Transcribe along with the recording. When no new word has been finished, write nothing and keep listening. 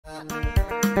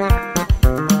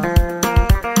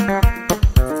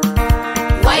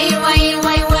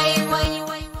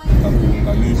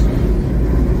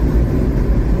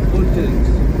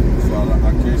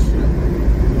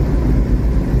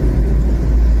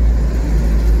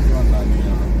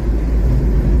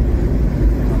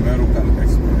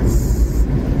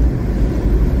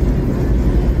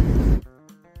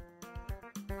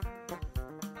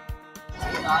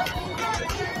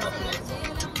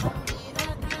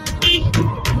Nairobi,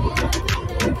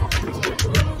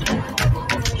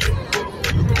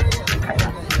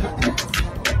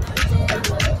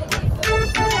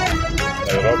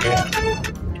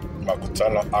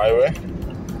 Makutano Highway.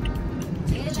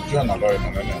 Tukiwa na lori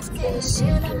manene, of course,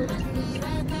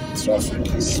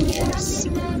 traffic is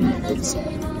good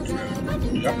sana.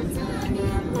 Yeah.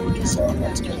 So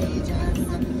what's going on?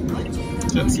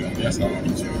 Yes, I'm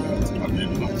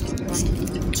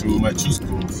choose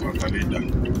kufuata leader.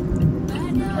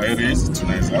 Areas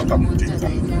tunaweza hata mtita,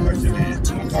 lakini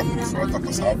tunataka kufuata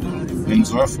kwa sababu ni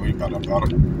mzoefu hii barabara.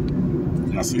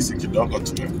 Na sisi kidogo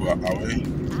tumekuwa away.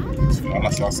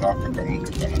 Tunaona sasa kama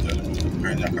mtu anajaribu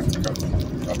kupenya katika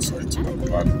that's why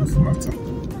tunakubali kufuata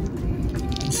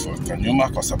nyuma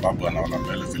kwa sababu anaona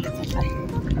mbele vile kuko.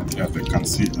 Yeah, they can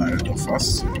see ahead of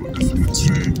us.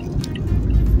 Definitely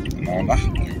naona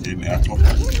mwingine hapo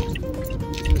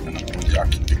anakuja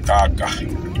akipikaga,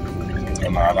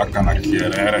 ana haraka na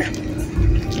kierere.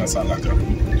 Sasa anajaribu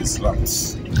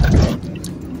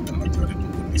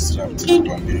disrupt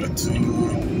kuambia tu,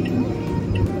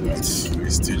 but we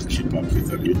still keep up with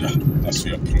the leader as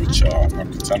we approach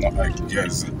Makutano, I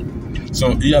guess.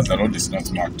 So here the road is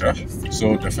not marked,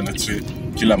 so definitely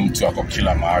kila mtu ako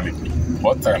kila mahali.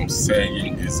 What I'm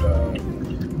saying is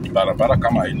barabara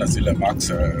kama ina zile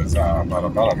marks za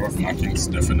barabara road markings,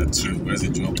 definitely huwezi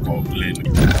jua uko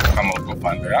lane kama uko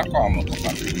pande yako ama uko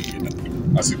pande nyingine.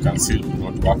 As you can see,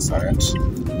 road works ahead,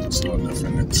 so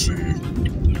definitely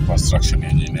the construction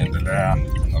yenye inaendelea.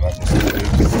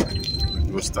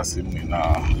 Gusta simu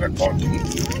ina recording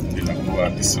inakuwa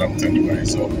disrupted by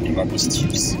hizo rubber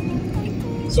strips.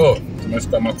 So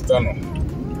tumefika Makutano.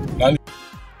 Nani?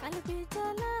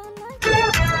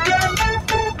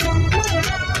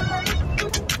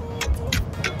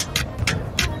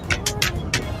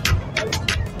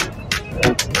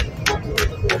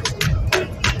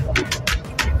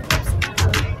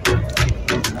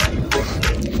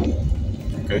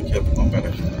 Okay, keep on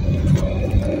better.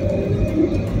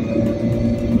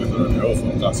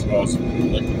 That's also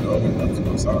making all that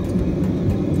goes out.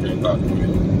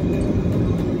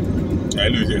 I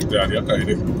know that they are kind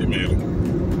of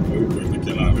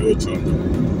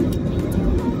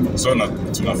so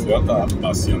tunafuata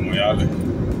basi ya Moyale.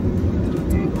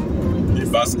 Hii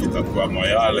basi itakuwa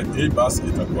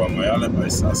Moyale by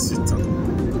saa 6.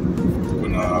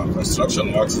 Kuna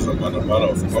construction works za barabara,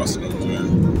 of course,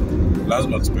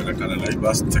 lazima tupelekane na hii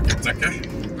basi teke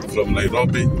from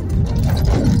Nairobi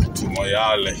to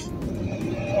Moyale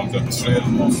on the trail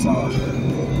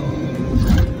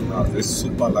of this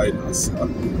super liners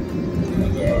and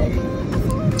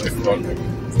they call them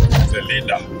the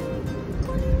leader.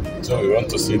 So we want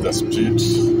to see the speed.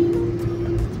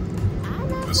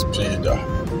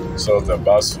 So the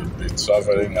bus will be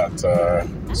traveling at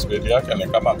speed yake ni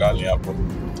kama gani hapo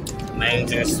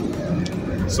 90s.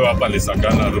 So hapa ni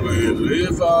Sagana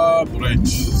River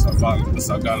Bridge,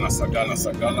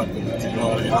 Sagana kuna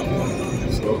kilori.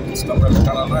 So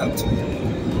tutapelekana nayo tu.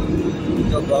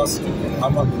 Hiyo basi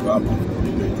ama kubaba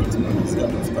ndio tutamalizia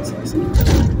katika sasa.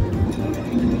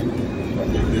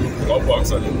 Kwa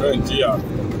box alipewa njia.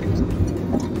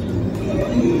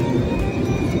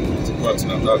 Tukua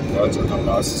tunataka kuacha na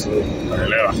basi, so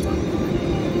naelewa.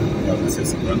 This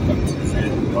is Bandwagon TV,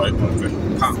 right on the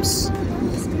camps.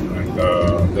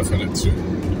 And definitely,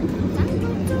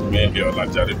 maybe I'll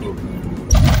jaribu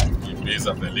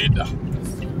kuibiza the leader.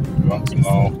 You want to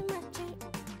know?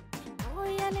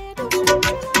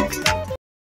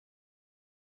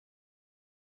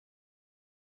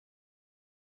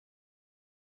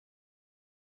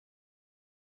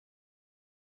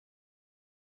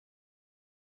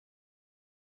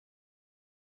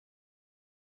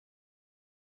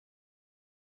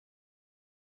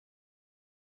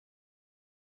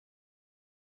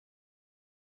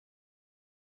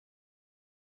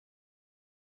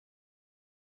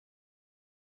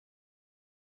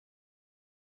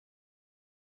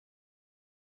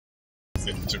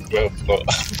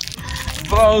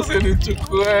 Bro,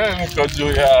 usinichukue niko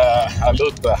juu ya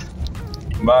Aluta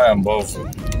mbaya mbovu.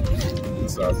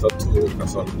 Saa 3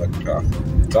 kasoro dakika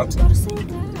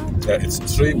 3. Yeah, it's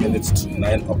 3 minutes to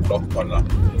 9 o'clock on a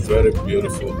very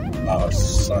beautiful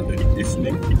Sunday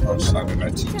evening or Sunday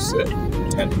night, you say.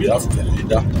 And we have the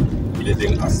leader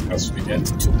leading us as we get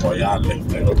to Moyale,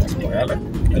 Nairobi to Moyale.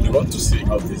 And we want to see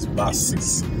how these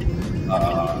buses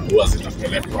huwa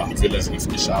zinapelekwa vile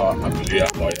zinafikisha hawa abiria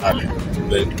Moyale.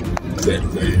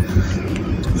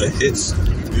 They hit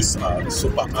this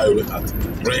super highway at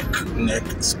breakneck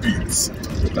speeds.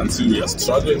 You can see we are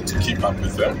struggling to keep up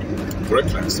with them.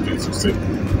 Breakneck speeds, you see.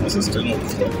 This is still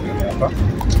not from the number.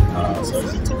 So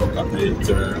if you took a 8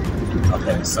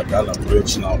 by Sagana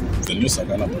Bridge now. The new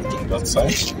Sagana Bridge on that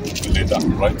side, the leader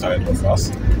right ahead of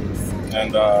us.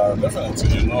 And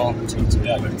definitely, you know, to me,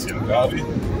 I like Tiangari.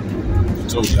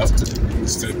 So we have to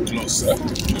stay closer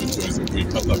to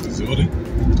kuipata vizuri.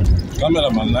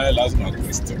 Cameraman naye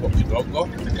lazima step kidogo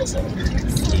because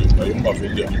yumba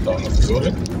video mtaona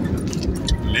vizuri.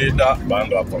 Leader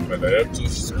bando hapo mbele yetu,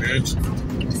 speed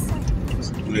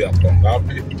huyu hapo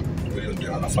ngapi, huyu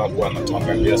ndio anafaa kuwa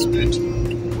anatuangalia speed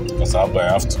kwa sababu I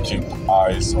have to keep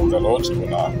eyes on the road.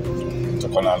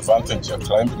 Tuko na advantage ya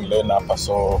climbing lane hapa,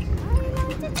 so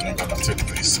I'm gonna take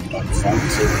this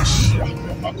advantage. Yeah,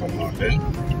 we're back on our lane.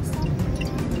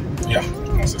 Yeah,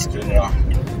 as a screener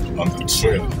on the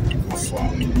trail of the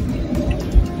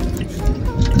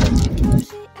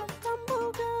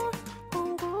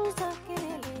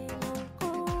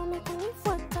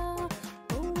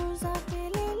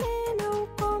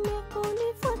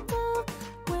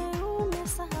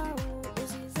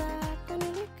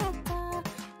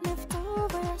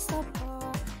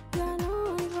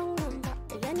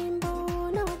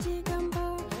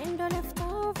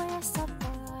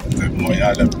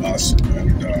Moyale bus,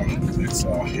 and it's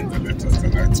in the late of the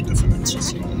night, definitely,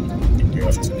 so we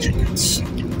have to keep it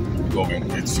going.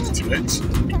 8:58,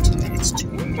 2 minutes to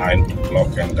 9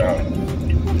 o'clock, and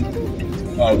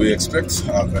we expect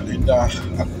the leader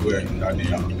akue ndani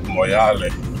ya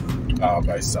Moyale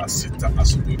by saa 6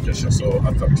 asubuhi kesho, so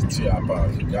atapitia hapa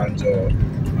Kiganjo,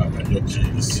 Nanyuki,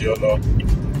 Isiolo,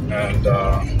 and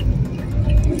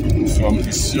from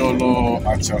Isiolo,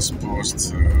 Achas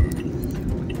Post,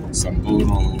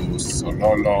 Samburu,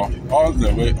 Sololo, all the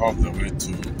way to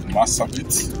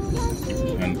Marsabit,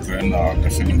 and then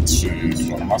definitely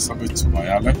from Marsabit to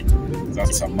Moyale.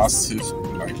 That's a massive,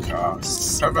 like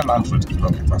 700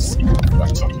 kilometers we're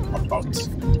talking about.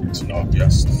 To know,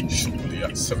 yes, should be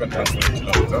at 700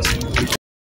 kilometers.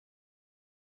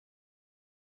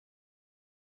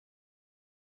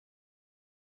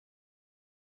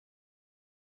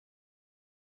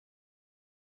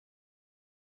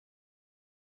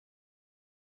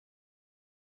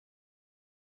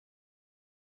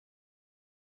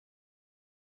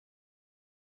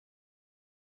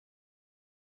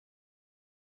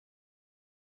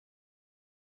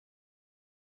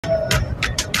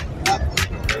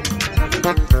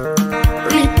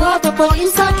 Ripoto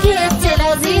polisi kete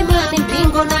lazima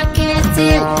nipingo na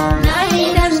kete na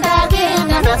indandage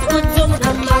na nafutu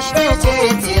na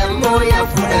mashtete ya moya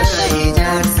furaha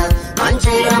ijarsa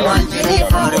manjira manjiri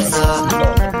farsa.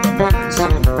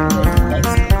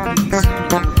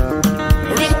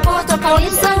 Ripoto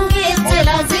polisi kete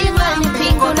lazima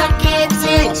nipingo na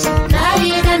kete na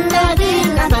indandage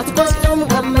na nafutu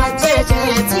na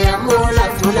mashtete ya moya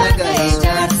furaha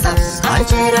ijarsa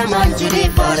manjira manjiri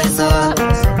farsa.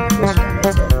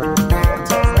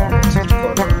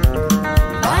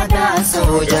 Bada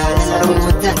sojarsa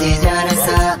mutati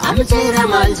jarsa amjira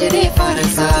manjiri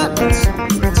farsa.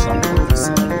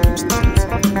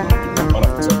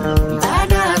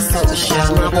 Bada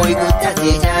soshama boy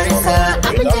mutati jarsa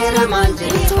amjira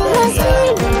manjiri